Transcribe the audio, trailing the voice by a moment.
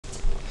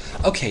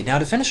Okay, now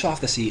to finish off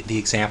the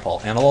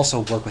example, and I'll also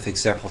work with the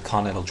example of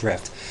continental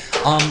drift.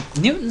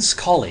 Newton's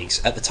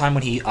colleagues, at the time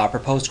when he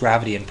proposed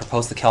gravity and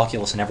proposed the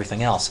calculus and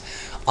everything else,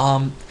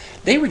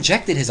 they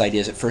rejected his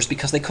ideas at first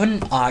because they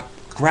couldn't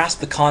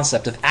grasp the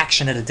concept of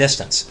action at a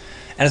distance.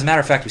 And as a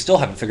matter of fact, we still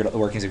haven't figured out the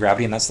workings of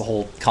gravity, and that's the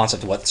whole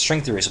concept of what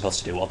string theory is supposed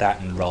to do. Well,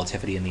 that and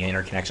relativity and the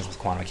interconnections with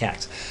quantum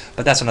mechanics.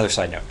 But that's another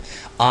side note.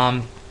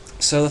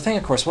 So the thing,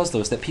 of course, was though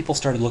is that people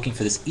started looking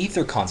for this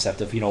ether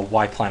concept of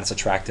why planets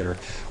attracted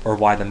or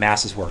why the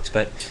masses worked.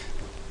 But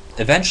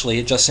eventually,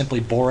 it just simply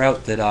bore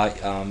out that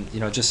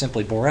it just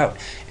simply bore out.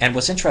 And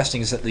what's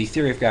interesting is that the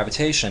theory of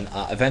gravitation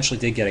eventually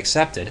did get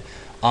accepted,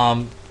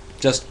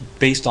 just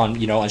based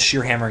on on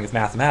sheer hammering of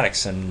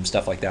mathematics and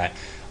stuff like that.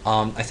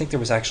 I think there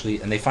was actually,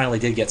 and they finally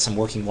did get some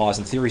working laws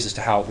and theories as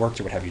to how it worked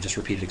or what have you, just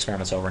repeated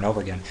experiments over and over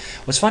again.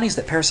 What's funny is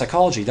that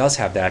parapsychology does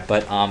have that,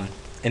 but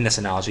in this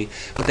analogy,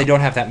 but they don't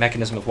have that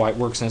mechanism of why it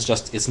works, and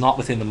it's not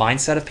within the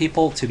mindset of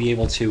people to be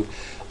able to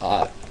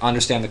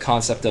understand the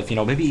concept of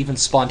maybe even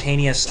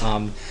spontaneous.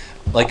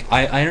 Like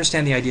I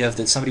understand the idea of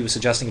that somebody was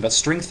suggesting about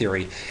string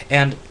theory,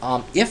 and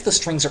if the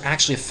strings are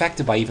actually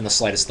affected by even the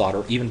slightest thought,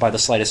 or even by the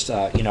slightest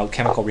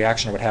chemical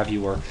reaction or what have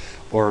you,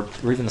 or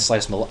even the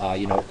slightest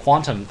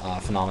quantum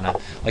phenomena,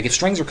 like if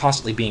strings are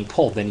constantly being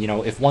pulled, then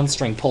if one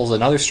string pulls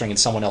another string in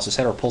someone else's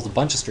head, or pulls a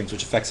bunch of strings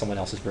which affect someone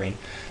else's brain,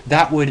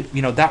 that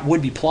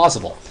would be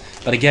plausible.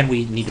 But again,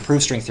 we need to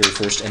prove string theory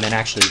first, and then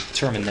actually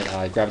determine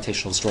that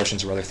gravitational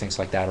distortions or other things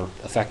like that are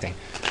affecting.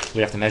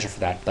 We have to measure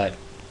for that. But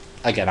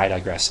again, I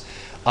digress.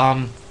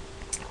 I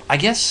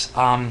guess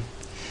now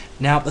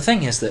the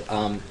thing is that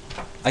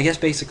I guess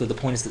basically the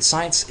point is that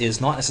science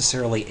is not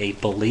necessarily a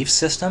belief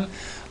system,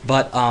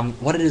 but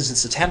what it is,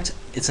 it's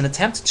an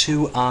attempt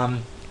to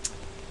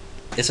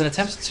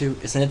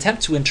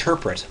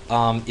interpret,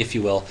 if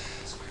you will.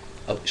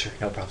 Oh, sure,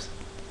 no problems.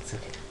 It's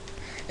okay.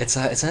 It's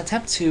an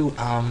attempt to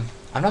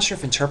I'm not sure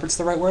if interpret's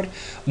the right word,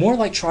 more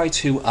like try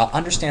to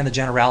understand the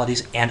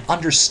generalities and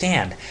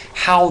understand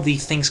how the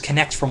things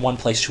connect from one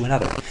place to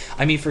another.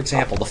 I mean, for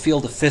example, the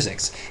field of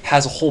physics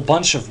has a whole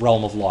bunch of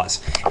realm of laws,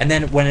 and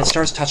then when it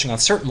starts touching on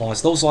certain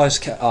laws, those laws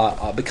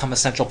become a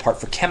central part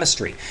for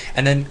chemistry,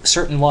 and then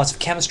certain laws of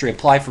chemistry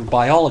apply for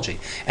biology,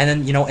 and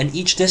then, and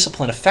each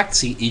discipline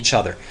affects each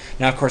other.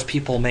 Now, of course,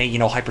 people may,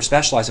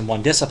 hyper-specialize in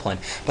one discipline,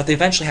 but they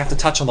eventually have to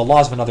touch on the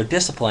laws of another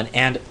discipline,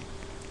 and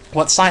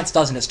what science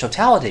does in its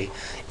totality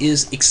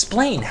is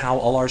explain how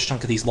a large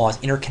chunk of these laws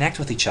interconnect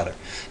with each other.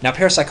 Now,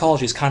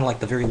 parapsychology is kind of like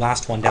the very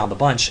last one down the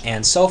bunch,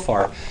 and so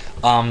far,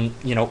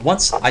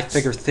 once I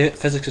figure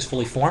physics is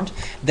fully formed,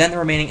 then the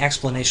remaining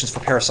explanations for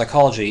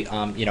parapsychology,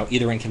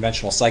 either in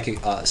conventional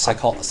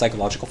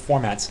psychological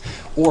formats,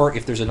 or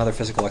if there's another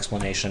physical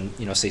explanation,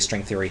 say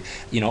string theory,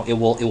 it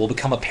will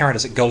become apparent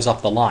as it goes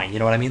up the line. You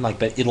know what I mean?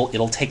 But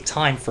it'll take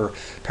time for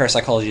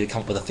parapsychology to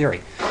come up with a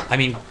theory. I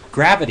mean,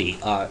 gravity,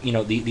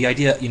 the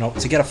idea,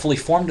 to get a fully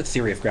formed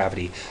theory of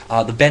gravity,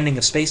 the bending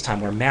of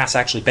space-time, where mass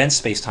actually bends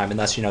space-time, and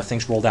thus,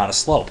 things roll down a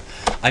slope.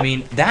 I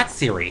mean, that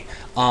theory,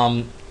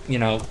 even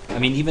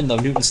though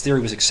Newton's theory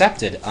was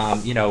accepted,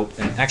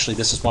 and actually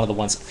this is one of the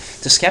ones,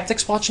 to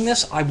skeptics watching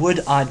this, I would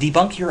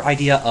debunk your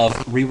idea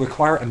of we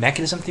require a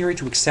mechanism theory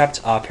to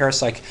accept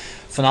parapsych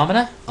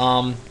phenomena.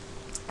 I'm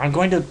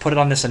going to put it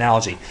on this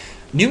analogy.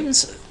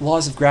 Newton's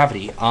laws of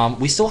gravity,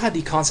 we still had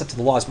the concept of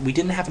the laws, but we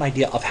didn't have an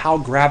idea of how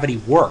gravity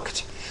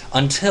worked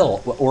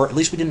until, or at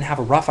least we didn't have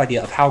a rough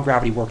idea of how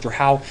gravity worked or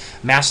how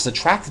masses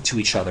attracted to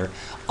each other,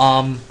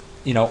 or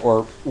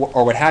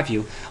what have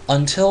you,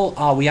 until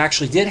we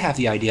actually did have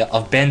the idea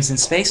of bends in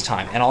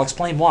space-time, and I'll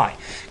explain why.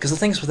 Because the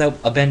thing is, without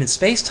a bend in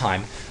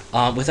space-time,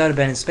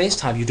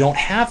 you don't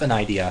have an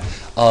idea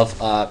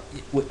of, or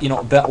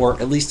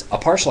at least a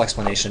partial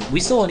explanation. We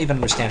still don't even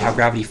understand how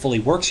gravity fully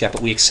works yet,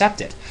 but we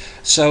accept it.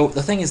 So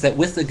the thing is that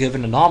with the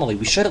given anomaly,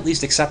 we should at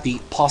least accept the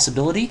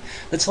possibility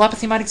that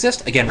telepathy might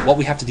exist. Again, what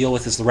we have to deal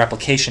with is the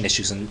replication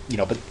issues, and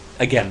but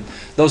again,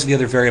 those are the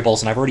other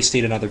variables, and I've already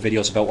stated in other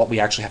videos about what we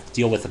actually have to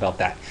deal with about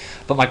that.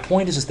 But my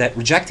point is that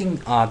rejecting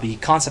the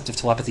concept of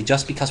telepathy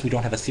just because we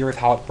don't have a theory of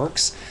how it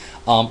works,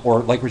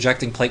 or like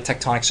rejecting plate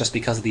tectonics just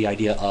because of the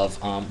idea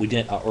of or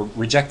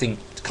rejecting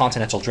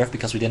continental drift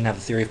because we didn't have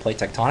a theory of plate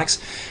tectonics,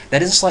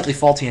 that is a slightly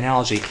faulty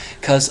analogy,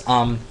 because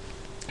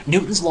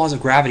Newton's laws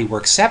of gravity were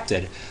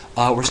accepted,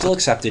 were still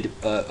accepted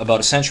about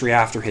a century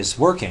after his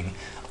working,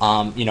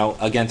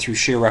 again through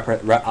sheer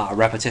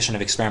repetition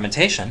of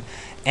experimentation,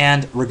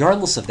 and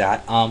regardless of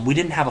that, we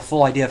didn't have a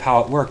full idea of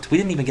how it worked. We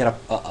didn't even get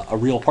a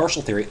real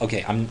partial theory.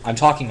 Okay, I'm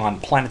talking on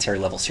planetary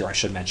levels here, I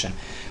should mention.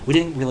 We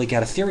didn't really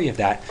get a theory of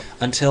that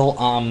until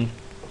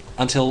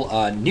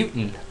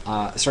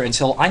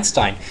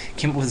Einstein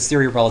came up with his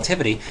theory of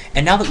relativity.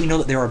 And now that we know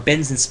that there are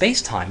bends in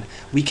space-time,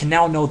 we can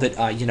now know that,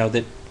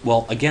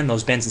 well, again,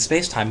 those bends in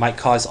space-time might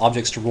cause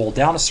objects to roll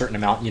down a certain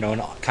amount,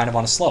 and kind of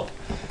on a slope,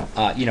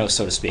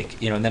 so to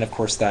speak. And then of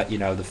course that,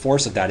 the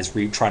force of that is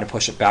trying to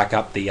push it back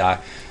up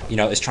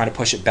is trying to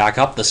push it back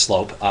up the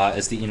slope,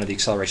 as the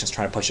acceleration is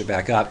trying to push it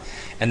back up,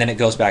 and then it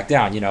goes back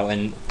down,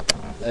 and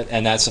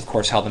and that's of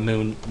course how the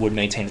moon would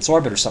maintain its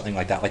orbit or something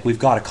like that. Like we've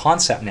got a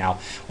concept now,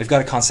 we've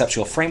got a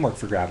conceptual framework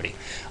for gravity,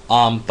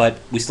 but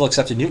we still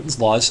accepted Newton's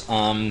laws,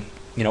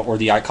 or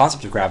the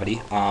concept of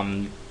gravity,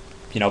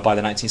 by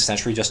the 19th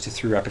century, just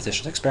through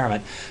repetition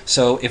experiment.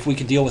 So if we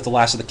can deal with the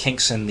last of the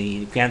kinks in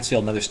the Gans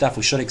field and other stuff,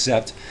 we should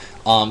accept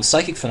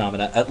psychic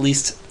phenomena, at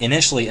least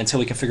initially, until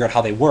we can figure out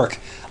how they work.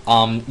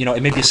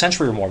 It may be a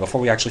century or more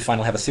before we actually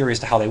finally have a theory as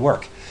to how they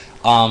work.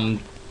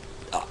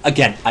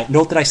 Again,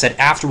 note that I said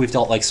after we've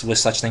dealt with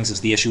such things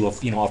as the issue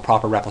of of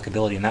proper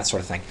replicability and that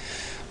sort of thing.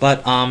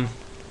 But now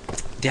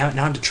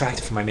I'm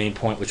detracted from my main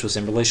point, which was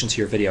in relation to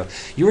your video.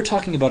 You were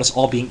talking about us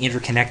all being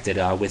interconnected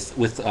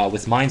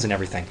with minds and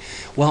everything.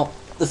 Well,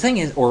 the thing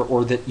is,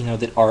 or that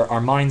that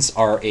our minds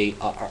are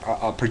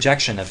a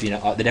projection of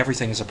that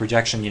everything is a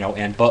projection,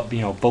 and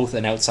both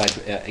an outside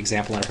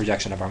example and a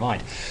projection of our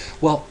mind.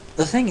 Well,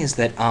 the thing is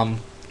that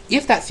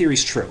if that theory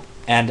is true,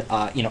 and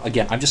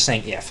again, I'm just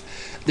saying if,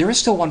 there is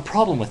still one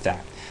problem with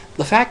that.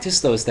 The fact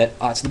is, though, is that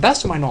to the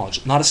best of my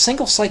knowledge, not a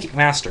single psychic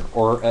master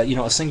or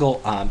a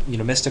single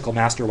mystical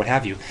master or what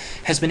have you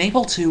has been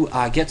able to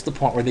get to the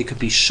point where they could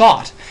be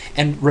shot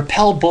and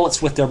repel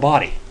bullets with their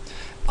body.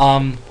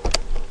 The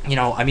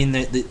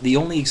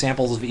only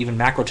examples of even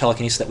macro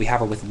telekinesis that we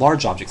have are with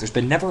large objects. There's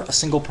been never a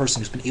single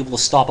person who's been able to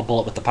stop a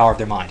bullet with the power of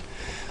their mind.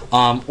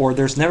 Or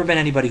there's never been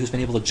anybody who's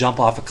been able to jump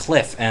off a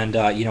cliff and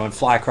and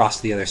fly across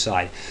to the other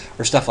side,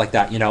 or stuff like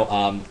that.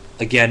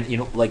 Again,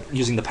 like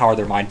using the power of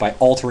their mind by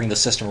altering the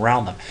system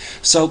around them.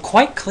 So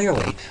quite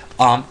clearly,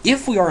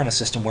 if we are in a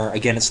system where,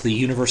 again, it's the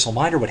universal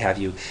mind or what have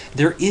you,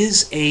 there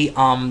is a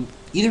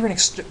either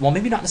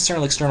maybe not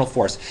necessarily external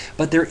force,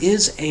 but there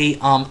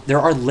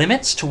are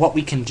limits to what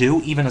we can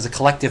do, even as a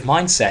collective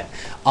mindset,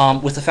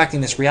 with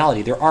affecting this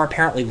reality. There are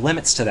apparently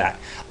limits to that.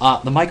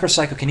 The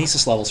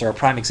micropsychokinesis levels are a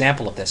prime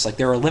example of this. Like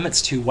there are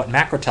limits to what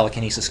macro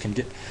telekinesis can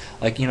do.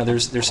 Like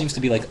there seems to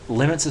be like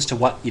limits as to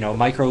what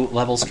micro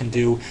levels can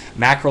do,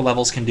 macro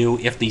levels can do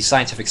if the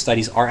scientific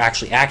studies are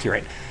actually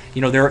accurate.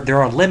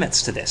 There are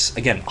limits to this.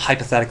 Again,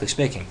 hypothetically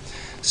speaking.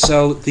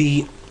 So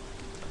the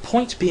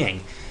point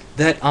being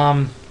that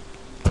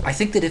I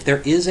think that if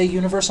there is a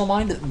universal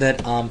mind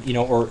that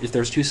or if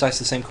there's two sides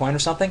to the same coin or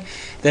something,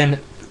 then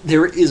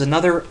there is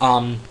another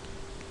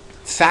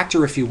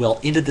factor, if you will,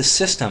 into the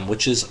system,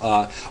 which is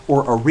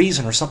or a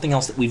reason or something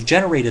else that we've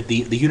generated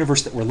the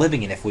universe that we're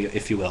living in,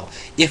 if you will,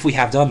 if we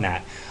have done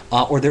that,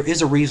 or there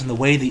is a reason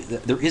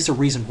there is a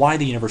reason why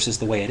the universe is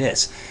the way it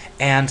is,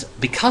 and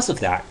because of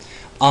that,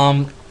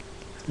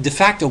 de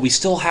facto, we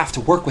still have to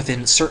work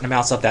within certain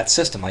amounts of that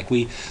system. Like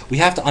we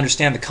have to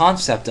understand the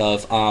concept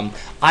of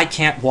I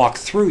can't walk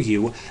through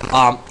you.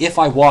 If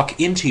I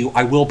walk into you,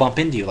 I will bump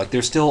into you. Like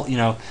there's still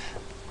to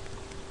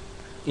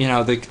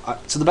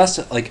the best,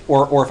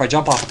 or if I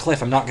jump off a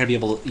cliff, I'm not going to be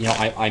able to,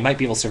 I might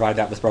be able to survive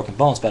that with broken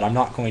bones, but I'm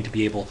not going to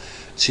be able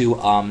to,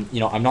 I'm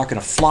not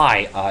going to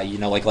fly,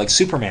 like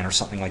Superman or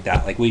something like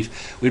that. Like we've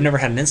never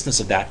had an instance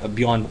of that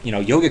beyond,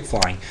 yogic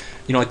flying.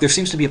 There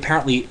seems to be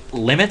apparently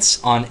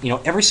limits on,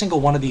 every single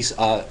one of these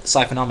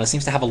psi phenomena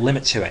seems to have a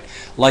limit to it.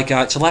 Like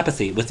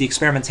telepathy, with the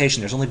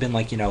experimentation, there's only been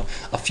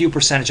a few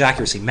percentage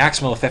accuracy,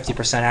 maximum of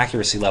 50%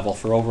 accuracy level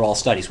for overall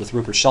studies with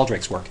Rupert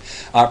Sheldrake's work.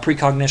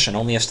 Precognition,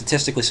 only a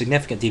statistically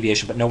significant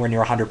deviation, but nowhere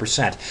near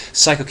 100%.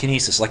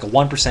 Psychokinesis, like a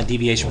 1%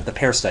 deviation with the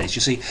pair studies.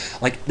 You see,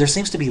 there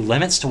seems to be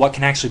limits to what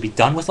can actually be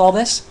done with all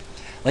this.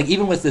 Like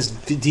even with this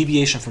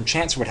deviation from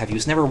chance or what have you,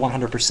 it's never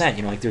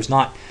 100%. There's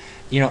not,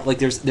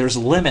 there's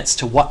limits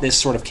to what this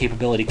sort of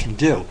capability can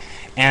do,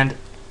 and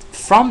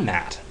from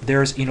that,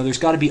 there's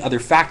got to be other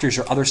factors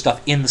or other stuff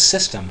in the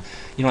system.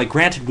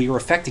 Granted, we are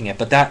affecting it,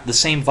 but that the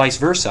same vice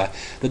versa,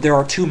 that there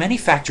are too many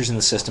factors in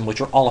the system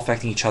which are all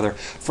affecting each other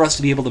for us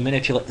to be able to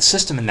manipulate the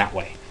system in that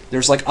way.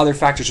 There's other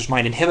factors which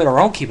might inhibit our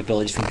own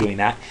capabilities from doing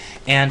that,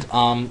 and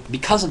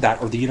because of that,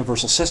 or the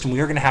universal system, we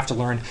are going to have to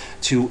learn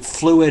to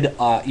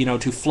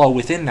to flow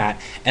within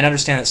that, and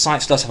understand that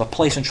science does have a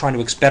place in trying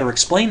to better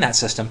explain that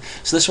system,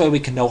 so this way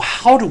we can know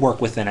how to work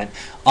within it,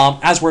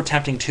 as we're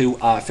attempting to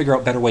figure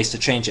out better ways to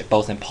change it,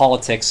 both in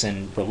politics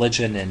and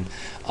religion and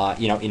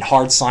in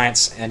hard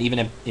science and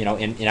even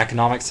in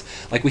economics.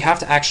 Like we have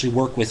to actually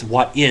work with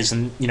what is,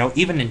 and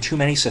even in too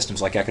many systems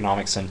like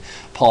economics and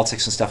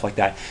politics and stuff like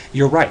that,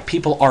 you're right,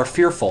 people are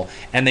fearful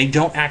and they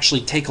don't actually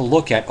take a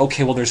look at,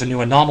 okay, well, there's a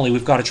new anomaly,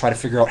 we've got to try to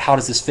figure out how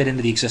does this fit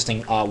into the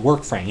existing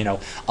work frame,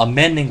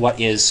 amending what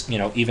is,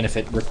 even if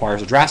it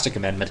requires a drastic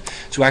amendment,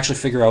 to actually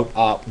figure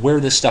out where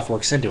this stuff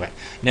works into it.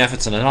 Now if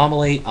it's an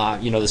anomaly,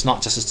 it's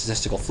not just a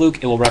statistical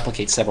fluke, it will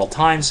replicate several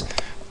times.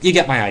 You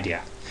get my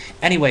idea.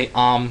 Anyway,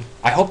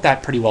 I hope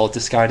that pretty well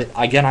described it.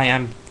 Again,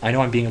 I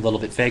know I'm being a little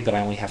bit vague, but I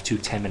only have 2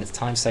 10-minute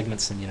time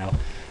segments, and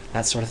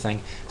that sort of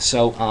thing.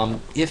 So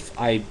if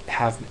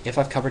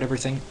I've covered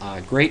everything,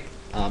 great.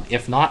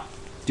 If not,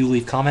 do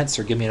leave comments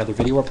or give me another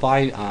video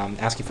reply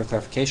asking for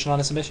clarification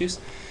on some issues.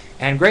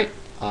 And great.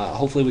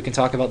 Hopefully we can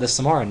talk about this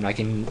some more, and I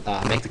can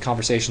make the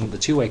conversation, the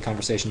two-way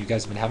conversation you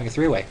guys have been having, a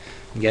three-way,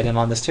 and get in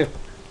on this too.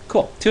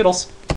 Cool. Toodles.